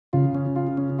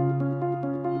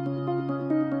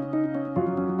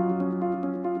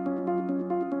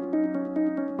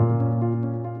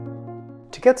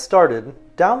To get started,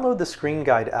 download the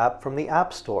ScreenGuide app from the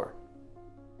App Store.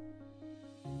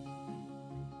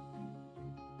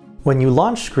 When you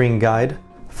launch ScreenGuide,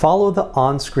 follow the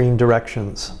on-screen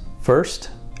directions.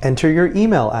 First, enter your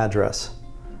email address.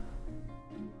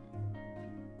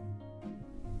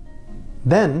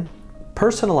 Then,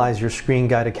 personalize your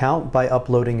ScreenGuide account by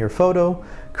uploading your photo,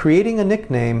 creating a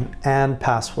nickname, and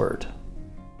password.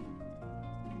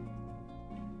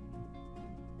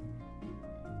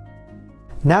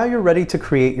 Now you're ready to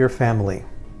create your family.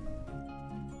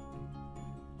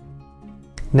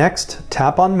 Next,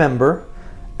 tap on Member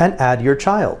and add your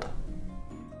child.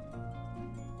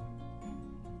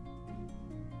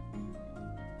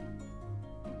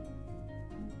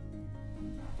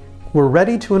 We're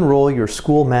ready to enroll your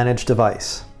school-managed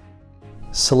device.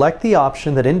 Select the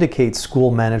option that indicates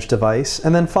school-managed device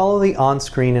and then follow the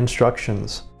on-screen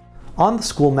instructions. On the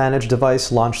school-managed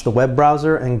device, launch the web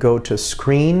browser and go to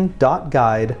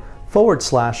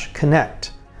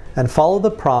screen.guide/connect and follow the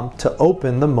prompt to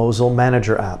open the Mosel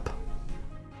Manager app.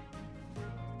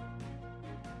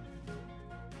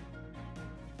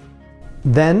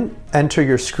 Then enter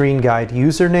your ScreenGuide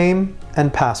username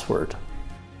and password.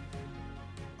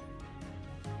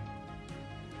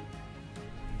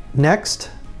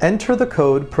 Next, enter the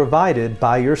code provided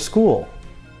by your school.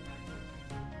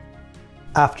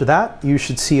 After that, you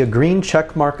should see a green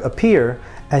check mark appear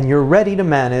and you're ready to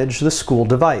manage the school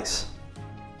device.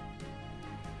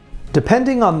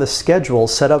 Depending on the schedule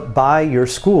set up by your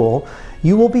school,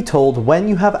 you will be told when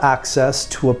you have access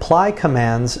to apply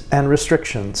commands and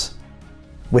restrictions.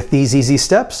 With these easy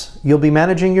steps, you'll be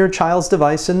managing your child's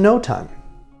device in no time.